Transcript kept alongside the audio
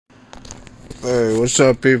Hey, what's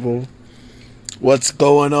up, people? What's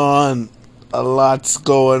going on? A lot's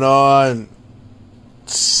going on.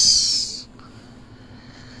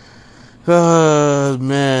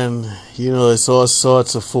 Man, it's all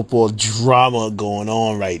sorts of football drama going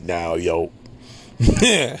on right now, yo. Yo,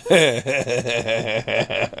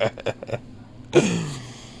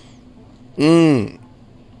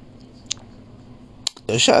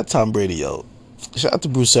 shout out to Tom Brady, yo. Shout out to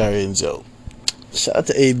Bruce Arians, yo. Shout out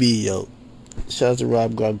to AB, yo. Shout out to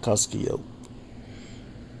Rob Gronkowski, yo. You know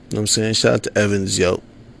what I'm saying? Shout out to Evans, yo.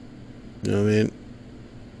 You know what I mean?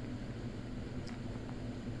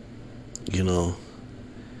 You know,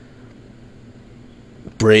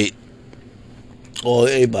 Brady. Oh,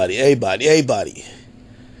 everybody.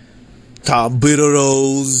 Tom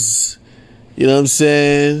Biddles. You know what I'm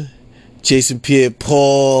saying? Jason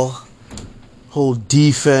Pierre-Paul. Whole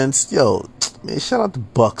defense. Yo, man, shout out the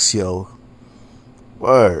Bucks, yo.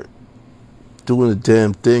 Word. Doing a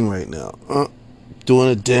damn thing right now. Doing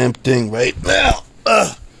a damn thing right now.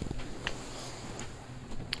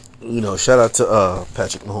 Shout out to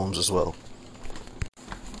Patrick Mahomes as well.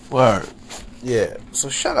 Word. Yeah. So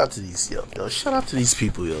shout out to these, yo. Shout out to these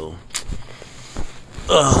people, yo.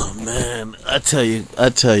 Oh man, I tell you,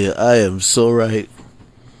 I am so right.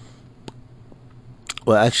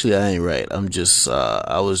 Well, actually, I ain't right. I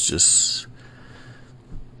was just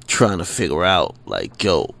trying to figure out, like,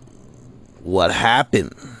 yo, what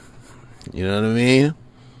happened? You know what I mean?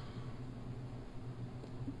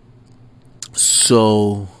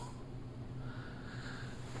 So,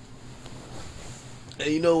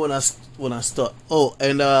 and when I start,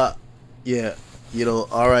 yeah,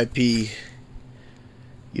 R.I.P.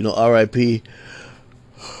 R.I.P.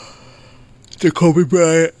 to Kobe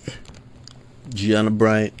Bryant, Gianna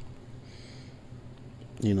Bryant.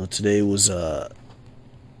 Today was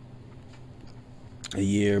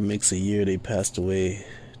makes a year they passed away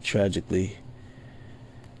tragically,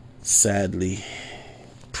 sadly,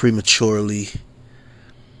 prematurely,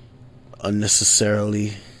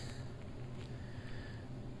 unnecessarily.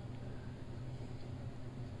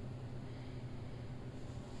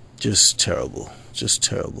 Just terrible.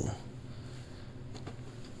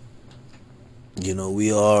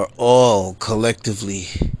 We are all collectively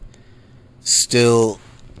still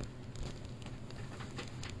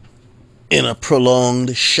in a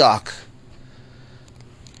prolonged shock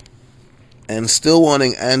and still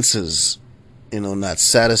wanting answers, not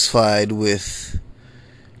satisfied with,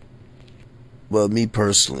 well, me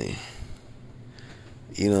personally,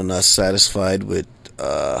 not satisfied with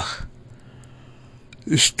the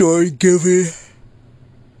story giving.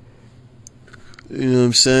 You know what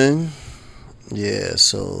I'm saying? Yeah,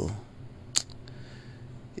 so,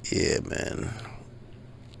 yeah, man.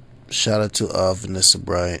 Shout out to Vanessa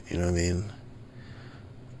Bryant, you know what I mean?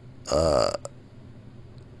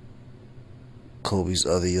 Kobe's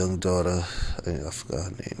other young daughter, I forgot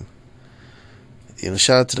her name.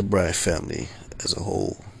 Shout out to the Bryant family as a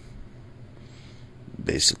whole,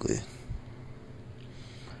 basically.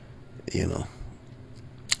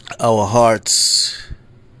 Our hearts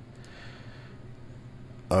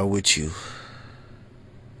are with you,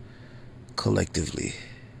 collectively.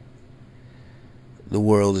 The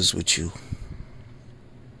world is with you.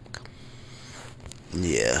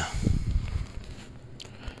 Yeah.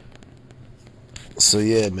 So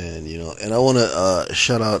yeah, man, and I want to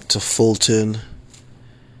shout out to Fulton.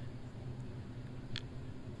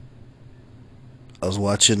 I was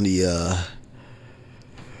watching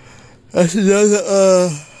that's another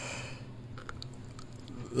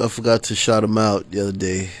I forgot to shout him out the other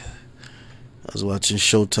day. I was watching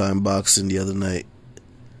Showtime boxing the other night.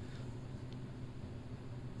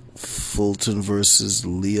 Fulton versus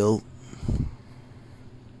Leo.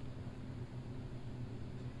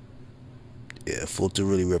 Yeah, Fulton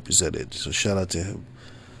really represented. So shout out to him.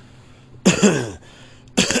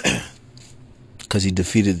 Because he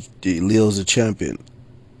defeated Leo's a champion.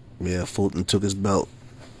 Yeah, Fulton took his belt.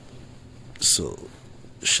 So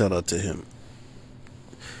shout out to him.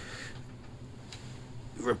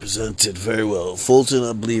 Represented very well. Fulton,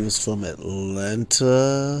 I believe, is from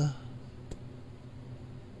Atlanta.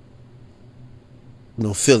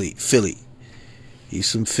 No, Philly.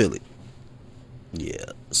 He's from Philly.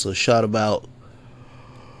 Yeah. So shout about.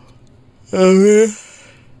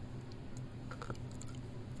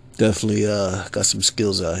 Definitely got some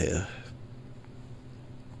skills out here.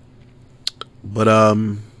 But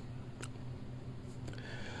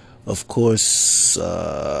of course,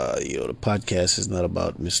 the podcast is not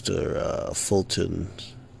about Mr. Fulton.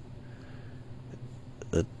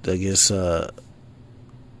 I guess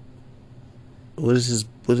what is his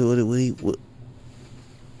what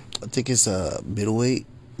I think it's middleweight.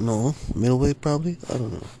 No, middleweight probably. I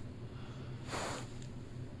don't know.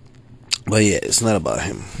 But yeah, it's not about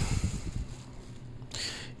him.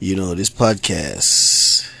 This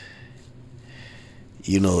podcast,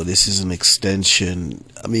 this is an extension.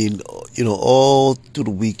 I mean, all through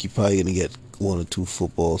the week, you're probably going to get one or two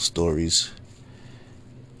football stories.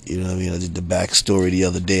 You know what I mean? I did the backstory the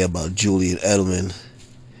other day about Julian Edelman.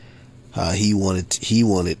 How he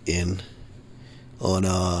wanted in on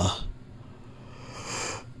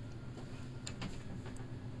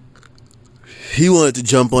he wanted to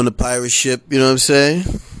jump on the pirate ship, you know what I'm saying?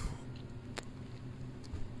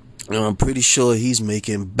 And I'm pretty sure he's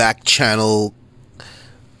making back channel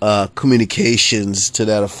communications to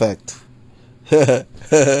that effect.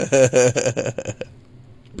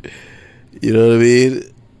 You know what I mean?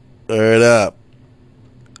 Word up.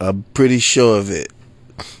 I'm pretty sure of it.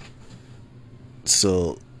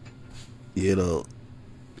 So, I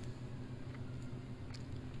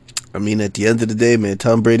mean, at the end of the day, man,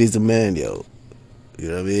 Tom Brady's the man, yo. You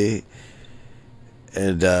know what I mean?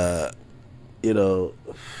 And,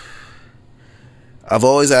 I've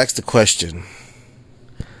always asked the question.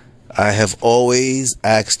 I have always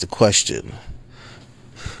asked the question.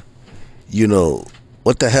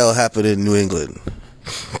 What the hell happened in New England?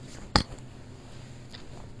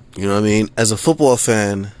 You know what I mean? As a football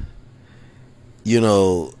fan,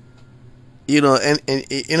 so,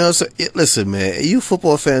 listen, man, you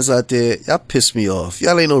football fans out there, y'all piss me off.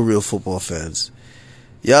 Y'all ain't no real football fans.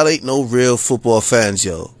 Y'all ain't no real football fans,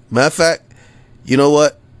 yo. Matter of fact, you know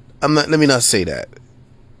what? Let me not say that.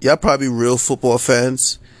 Y'all probably real football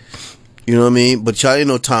fans. You know what I mean? But y'all ain't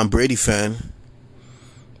no Tom Brady fan.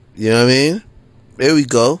 You know what I mean? There we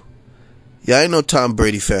go. Y'all ain't no Tom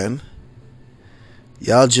Brady fan.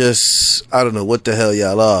 Y'all just, I don't know what the hell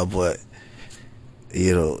y'all are, but,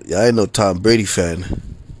 y'all ain't no Tom Brady fan.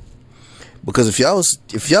 Because if y'all was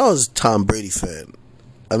a Tom Brady fan,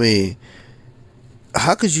 I mean,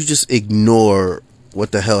 how could you just ignore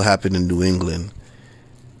what the hell happened in New England?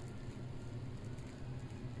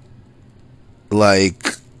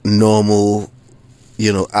 Like, normal,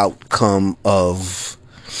 outcome of,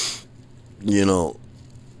 it's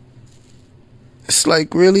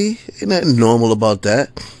like, really? Ain't nothing normal about that.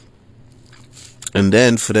 And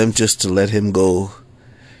then for them just to let him go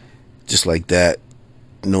just like that,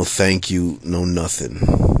 no thank you, no nothing.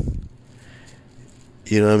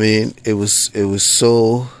 You know what I mean? It was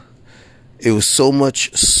so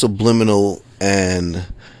much subliminal, and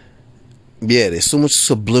yeah, there's so much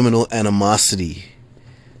subliminal animosity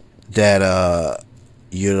that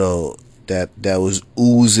that was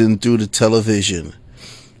oozing through the television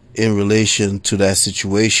in relation to that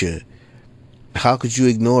situation. How could you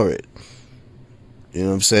ignore it? You know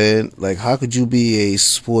what I'm saying? Like, how could you be a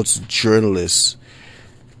sports journalist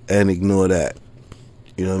and ignore that?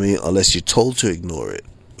 You know what I mean? Unless you're told to ignore it,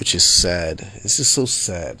 which is sad. It's just so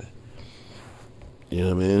sad. You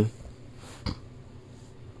know what I mean?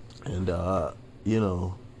 And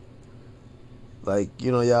like,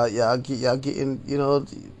 y'all getting,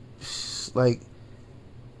 like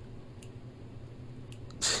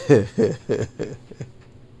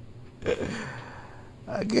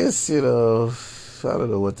I guess, I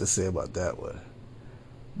don't know what to say about that one.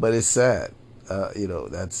 But it's sad.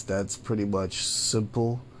 That's pretty much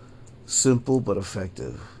simple but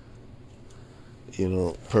effective.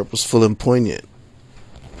 Purposeful and poignant.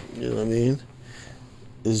 You know what I mean?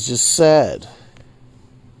 It's just sad.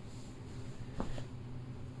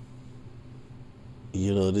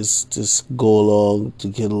 This go along to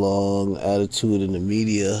get along attitude in the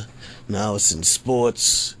media. Now it's in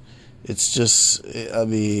sports. It's just, I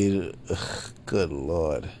mean, good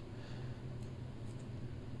Lord.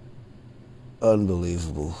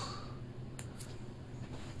 Unbelievable.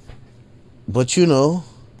 But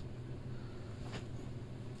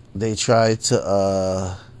they try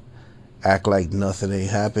to act like nothing ain't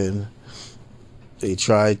happened. They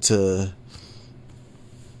try to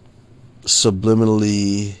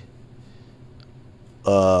subliminally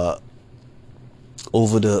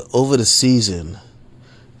over the season,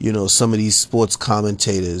 some of these sports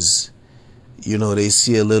commentators, they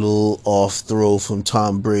see a little off throw from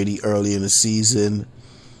Tom Brady early in the season.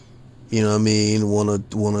 You know what I mean? One or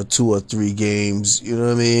two or three games. You know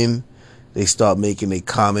what I mean? They start making their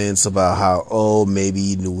comments about how,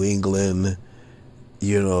 maybe New England,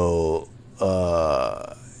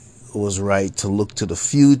 was right to look to the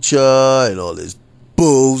future and all this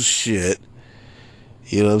bullshit.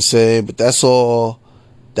 You know what I'm saying? But that's all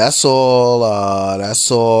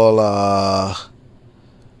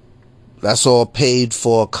paid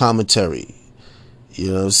for commentary. You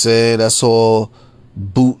know what I'm saying? That's all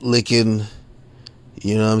bootlicking,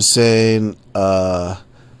 you know what I'm saying,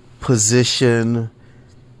 position,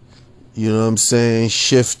 you know what I'm saying,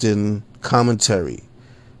 shifting commentary,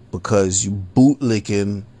 because you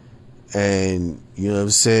bootlicking and, you know what I'm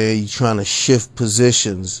saying, you trying to shift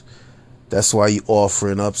positions. That's why you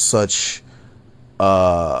offering up such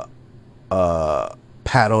pat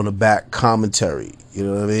on the back commentary, you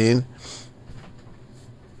know what I mean?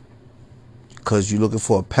 Because you're looking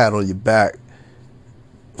for a pat on your back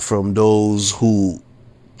from those who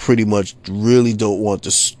pretty much really don't want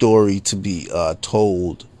the story to be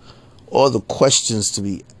told, or the questions to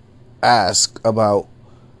be asked about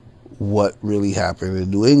what really happened in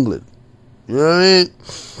New England. You know what I mean?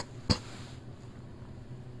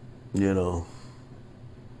 You know.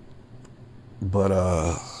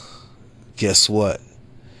 But guess what?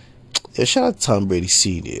 Yeah, shout out to Tom Brady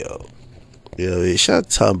Sr. Yo. You know what I mean? Shout out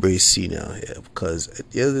to Tom Brady Sr. out here, because at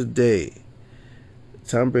the end of the day,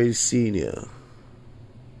 Tom Brady Sr.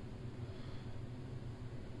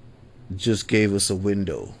 just gave us a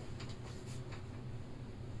window.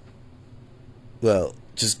 Well,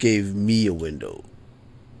 just gave me a window,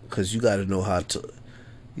 because you got to know what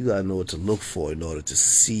to look for in order to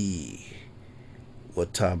see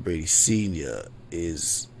what Tom Brady Sr.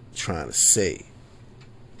 is trying to say.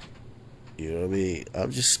 You know what I mean?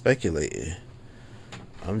 I'm just speculating.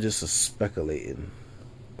 I'm just speculating.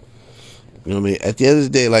 You know what I mean? At the end of the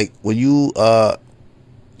day, like when you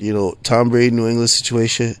Tom Brady New England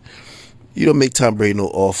situation, you don't make Tom Brady no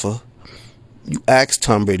offer. You ask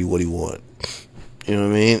Tom Brady what he want. You know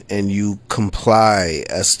what I mean? And you comply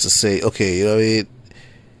as to say, okay, you know what I mean?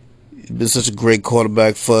 You've been such a great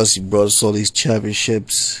quarterback for us. You brought us all these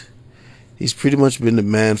championships. He's pretty much been the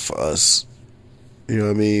man for us. You know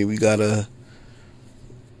what I mean? We gotta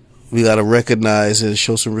recognize and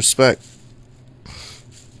show some respect.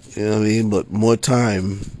 You know what I mean? But more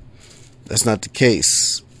time, that's not the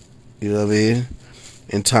case. You know what I mean?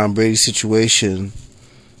 And Tom Brady's situation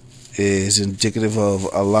is indicative of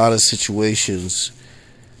a lot of situations,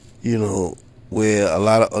 you know, where a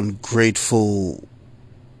lot of ungrateful,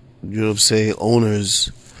 you know what I'm saying, owners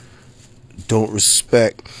don't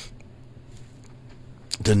respect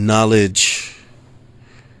the knowledge,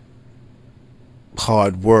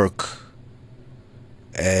 hard work,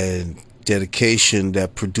 and dedication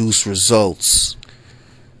that produce results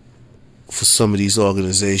for some of these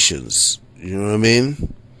organizations. You know what I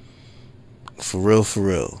mean? For real, for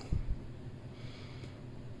real.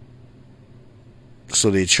 So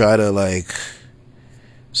they try to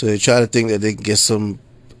think that they can get some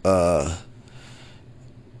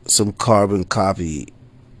carbon copy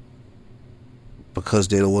because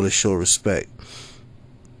they don't want to show respect.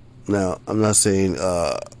 Now, I'm not saying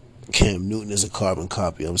Cam Newton is a carbon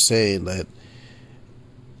copy. I'm saying that,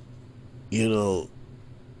 you know,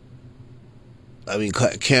 I mean,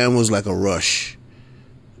 Cam was like a rush.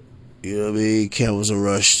 You know what I mean? Cam was a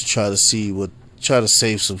rush to try to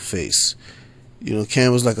save some face. You know,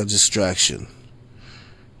 Cam was like a distraction.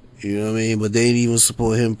 You know what I mean? But they didn't even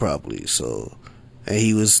support him properly. So, and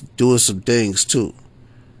he was doing some things too,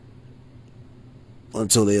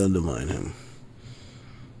 until they undermined him.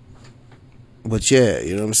 But yeah,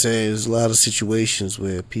 you know what I'm saying? There's a lot of situations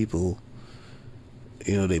where people,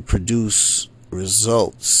 you know, they produce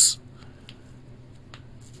results,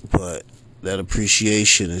 but that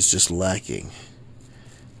appreciation is just lacking.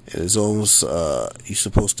 And it's almost, you're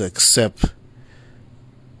supposed to accept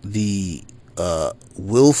the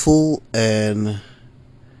willful and,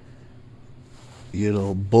 you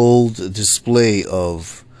know, bold display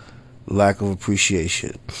of lack of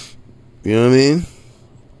appreciation. You know what I mean?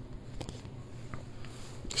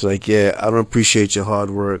 It's like, yeah, I don't appreciate your hard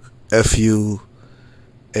work. F you.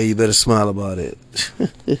 And you better smile about it.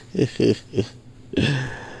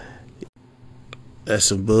 That's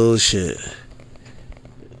some bullshit.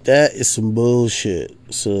 That is some bullshit.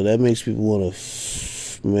 So that makes people want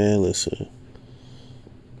to, man, listen.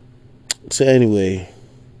 So anyway,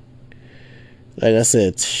 like I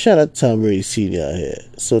said, shout out to Tom Brady Sr. out here.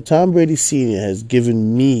 So Tom Brady Sr. has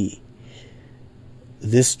given me,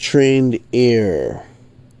 this trained ear,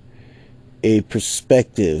 a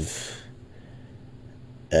perspective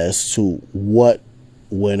as to what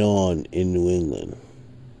went on in New England.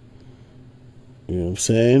 You know what I'm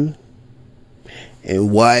saying?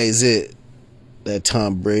 And why is it that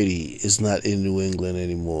Tom Brady is not in New England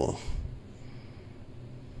anymore?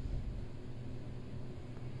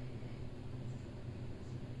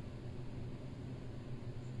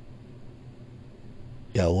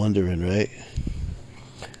 Y'all wondering, right?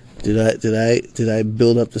 Did I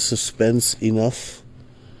build up the suspense enough?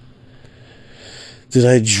 Did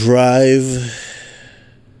I drive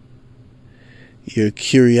your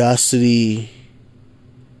curiosity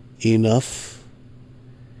enough?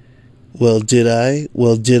 Well, did I?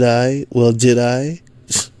 Well, did I? Well, did I?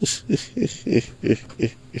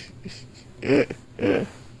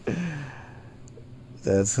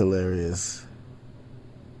 That's hilarious.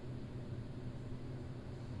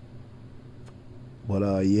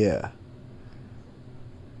 But yeah.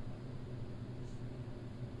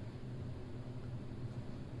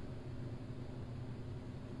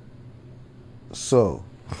 So,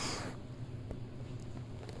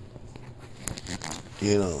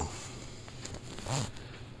 you know,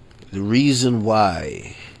 the reason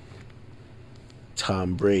why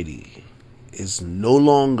Tom Brady is no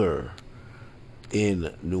longer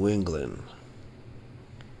in New England,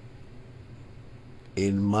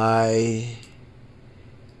 in my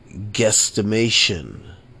guesstimation,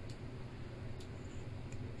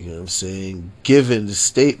 you know what I'm saying, given the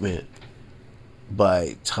statement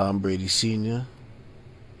by Tom Brady Sr.,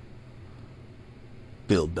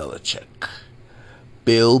 Bill Belichick.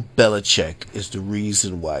 Bill Belichick is the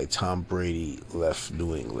reason why Tom Brady left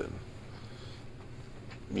New England.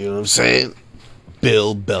 You know what I'm saying?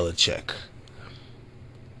 Bill Belichick.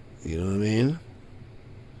 You know what I mean?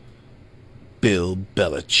 Bill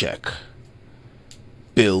Belichick.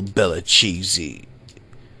 Bill Belicheesy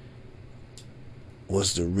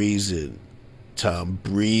was the reason Tom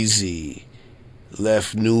Breezy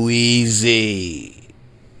left New Easy.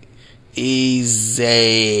 Easy.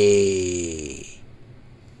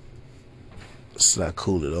 It's not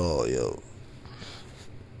cool at all, yo.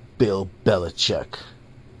 Bill Belichick.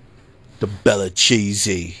 The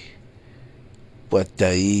Belicheesy. But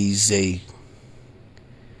the easy.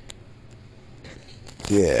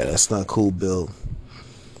 Yeah, that's not cool, Bill.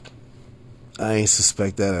 I ain't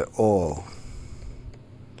suspect that at all.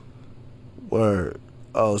 Word.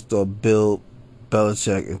 I was thought Bill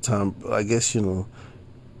Belichick and Tom. I guess, you know,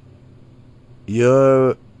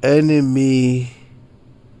 your enemy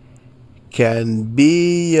can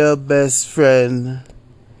be your best friend.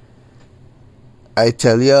 I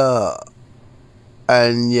tell ya,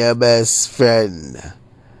 and your best friend,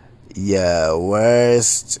 your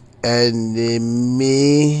worst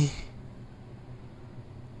enemy.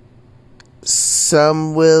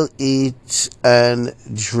 Some will eat and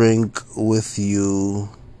drink with you.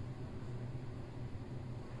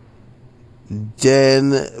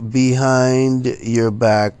 Then behind your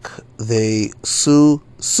back they sue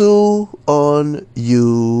on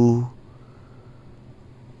you.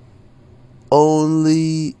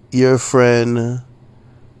 Only your friend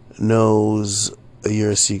knows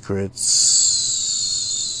your secrets.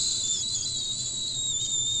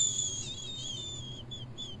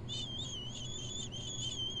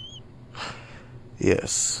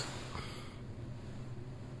 Yes.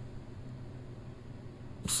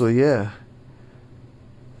 So yeah.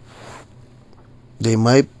 They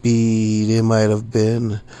might have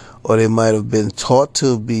been, or they might have been taught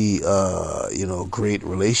to be, you know, a great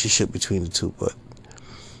relationship between the two, but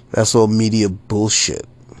that's all media bullshit.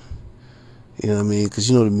 You know what I mean? Because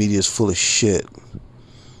you know the media is full of shit.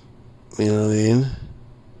 You know what I mean?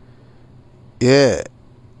 Yeah.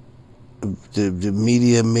 The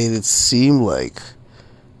media made it seem like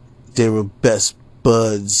they were best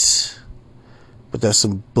buds, but that's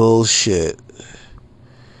some bullshit.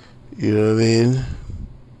 You know what I mean?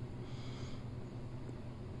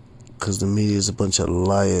 Because the media is a bunch of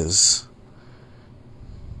liars.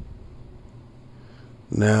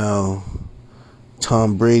 Now,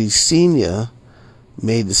 Tom Brady Sr.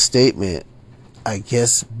 made the statement, I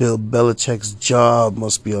guess Bill Belichick's job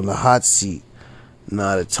must be on the hot seat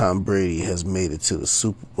now that Tom Brady has made it to the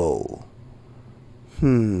Super Bowl.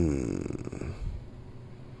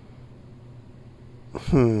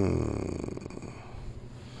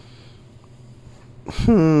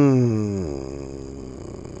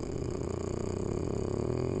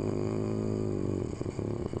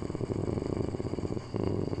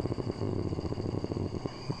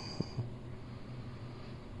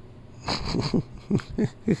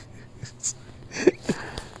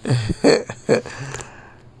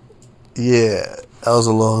 Yeah, that was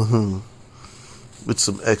a long with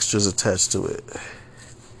some extras attached to it.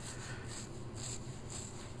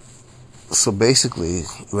 So basically,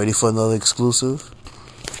 ready for another exclusive?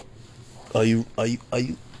 Are you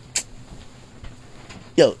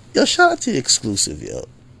yo, shout out to the exclusive, yo.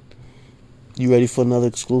 You ready for another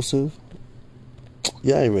exclusive?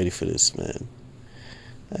 Yeah, I ain't ready for this, man.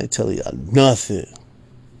 I ain't telling y'all nothing.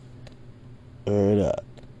 Word up.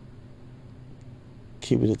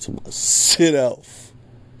 Keeping it to myself.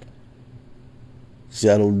 See,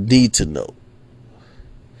 I don't need to know.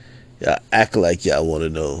 Y'all act like y'all want to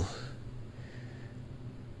know.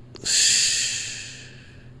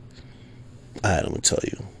 I'm gonna tell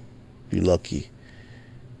you. You're lucky.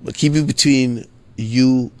 But keep it between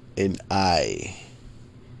you and I.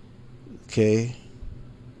 Okay?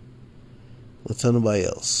 Don't tell nobody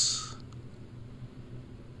else.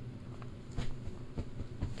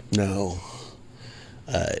 Now,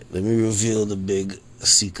 alright, let me reveal the big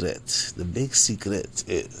secret. The big secret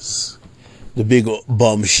is the big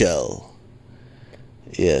bombshell.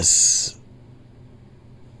 Yes.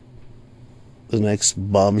 The next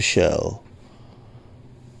bombshell.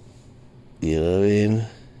 You know what I mean?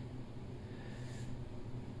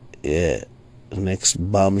 Yeah. The next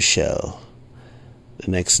bombshell.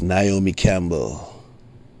 The next Naomi Campbell.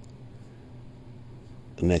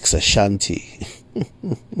 The next Ashanti.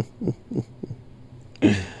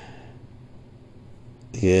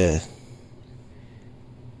 Yeah.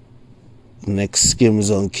 Next Skims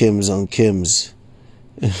on Kims on Kims.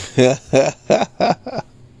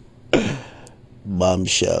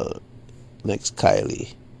 Bombshell. Next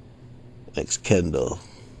Kylie. Next Kendall.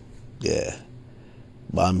 Yeah.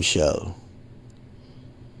 Bombshell.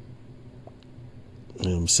 You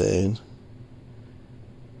know what I'm saying?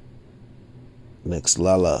 Next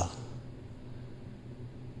Lala.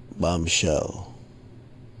 Bombshell.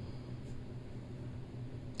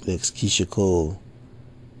 Next Keisha Cole.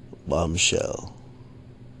 Bombshell.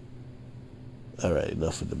 Alright,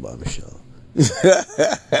 enough with the bombshell.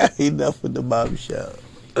 Enough with the bombshell.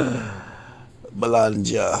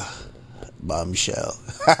 Belanja. Bombshell.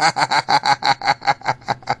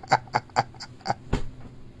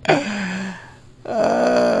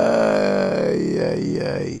 Ay, ay,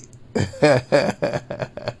 ay.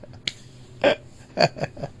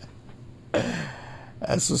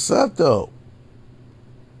 That's what's up, though.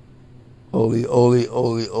 Only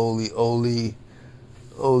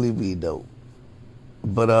we know.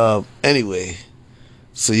 But anyway,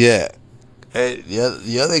 so yeah,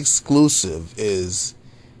 the other exclusive is,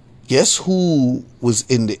 guess who was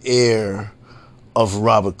in the air of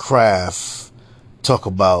Robert Kraft? Talk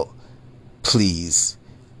about, please,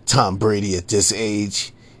 Tom Brady at this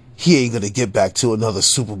age, he ain't gonna get back to another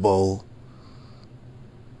Super Bowl.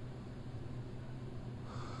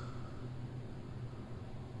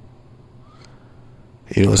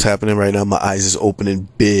 You know what's happening right now? My eyes is opening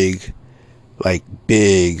big. Like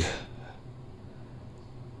big.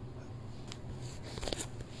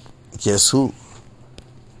 Guess who?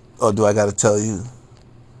 Or do I gotta tell you?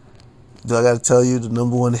 Do I gotta tell you the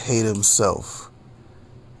number one hater himself?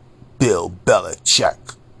 Bill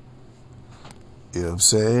Belichick. You know what I'm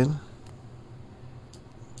saying?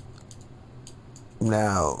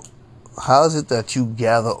 Now, how is it that you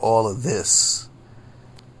gather all of this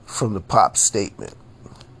from the pop statement?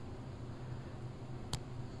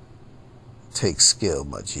 Take skill,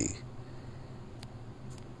 my G.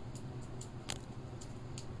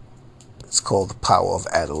 It's called the power of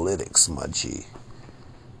analytics, my G.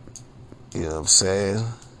 You know what I'm saying?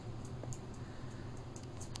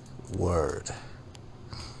 Word.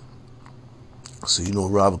 So you know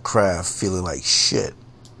Robert Kraft feeling like shit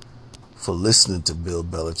for listening to Bill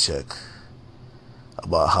Belichick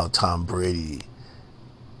about how Tom Brady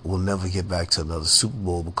will never get back to another Super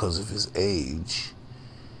Bowl because of his age.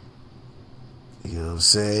 You know what I'm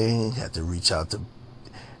saying? Had to reach out to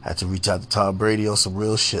Tom Brady on some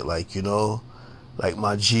real shit, like, you know, like,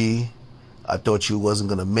 my G, I thought you wasn't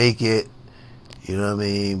gonna make it. You know what I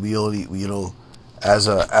mean? We only, you know, as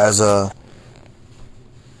a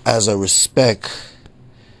respect,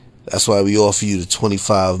 that's why we offer you the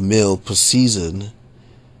 25 mil per season.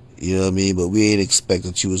 You know what I mean? But we ain't expect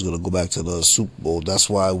that you was gonna go back to another Super Bowl. That's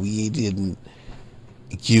why we didn't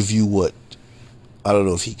give you what, I don't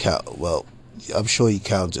know if he count. Well, I'm sure he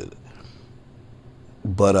counted.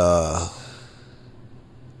 But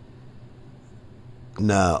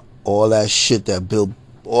now all that shit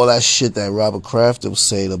that Robert Kraft was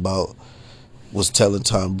saying about, was telling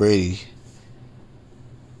Tom Brady,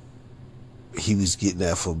 he was getting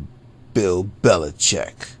that from Bill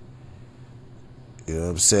Belichick. You know what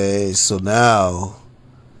I'm saying? So now,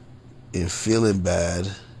 in feeling bad,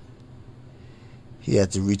 he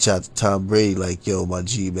had to reach out to Tom Brady like, yo, my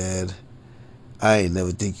G, man, I ain't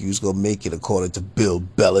never think you was gonna make it according to Bill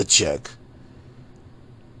Belichick.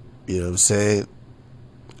 You know what I'm saying?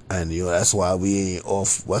 And you know, that's why we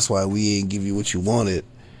ain't give you what you wanted.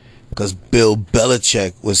 Because Bill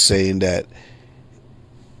Belichick was saying that,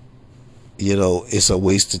 you know, it's a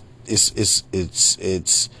waste of,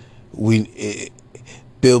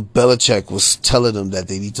 Bill Belichick was telling them that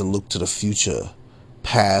they need to look to the future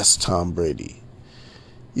past Tom Brady.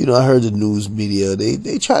 You know, I heard the news media,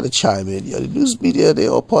 they try to chime in. You know, the news media, they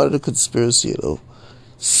all part of the conspiracy, you know.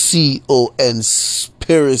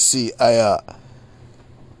 conspiracy.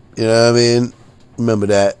 You know what I mean? Remember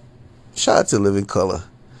that. Shout out to Living Color.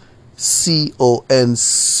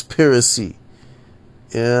 Conspiracy.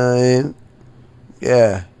 You know what I mean?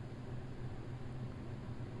 Yeah.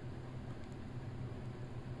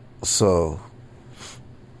 So,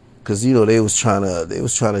 cause they was trying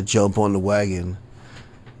to jump on the wagon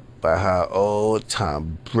by how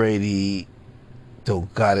Tom Brady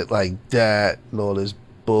don't got it like that and all this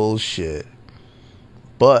bullshit.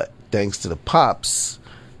 But thanks to the pops,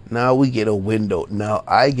 now we get a window. Now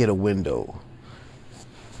I get a window.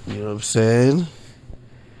 You know what I'm saying?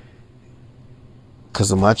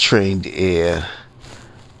 Because of my trained ear,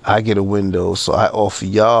 I get a window. So I offer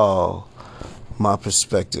y'all my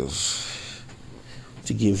perspective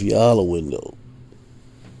to give y'all a window.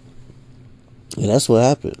 And that's what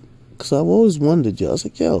happened. Because I've always wondered, yo. I was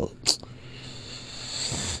like, yo,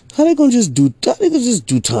 how they gonna just do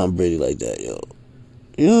Tom Brady like that, yo?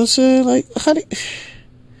 You know what I'm saying? Like,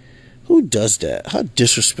 who does that? How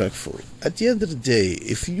disrespectful. At the end of the day,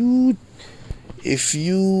 if you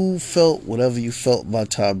felt whatever you felt about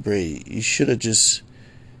Tom Brady, you should have just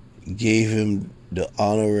gave him the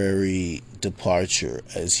honorary departure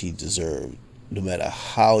as he deserved, no matter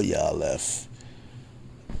how y'all left,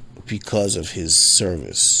 because of his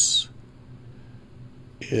service.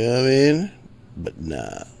 You know what I mean? But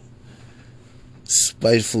nah.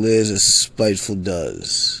 Spiteful is as spiteful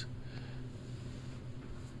does.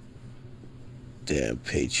 Damn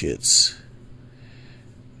Patriots.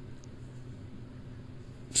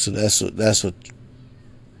 So that's what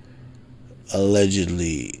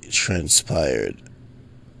allegedly transpired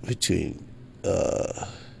between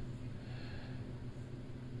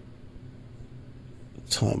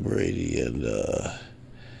Tom Brady and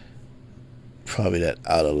probably that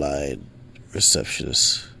out of line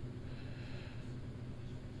receptionist.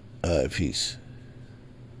 Peace.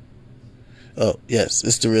 Oh, yes,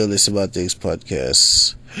 it's the Realness About Things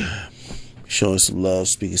podcast. Showing some love,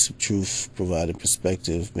 speaking some truth, providing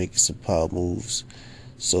perspective, making some power moves.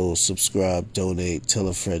 So subscribe, donate, tell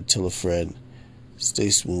a friend. Stay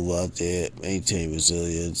smooth out there, maintain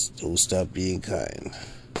resilience, don't stop being kind.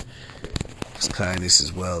 Because kindness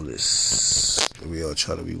is wellness. We all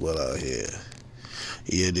try to be well out here.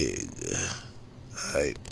 Yeah, dig. Alright.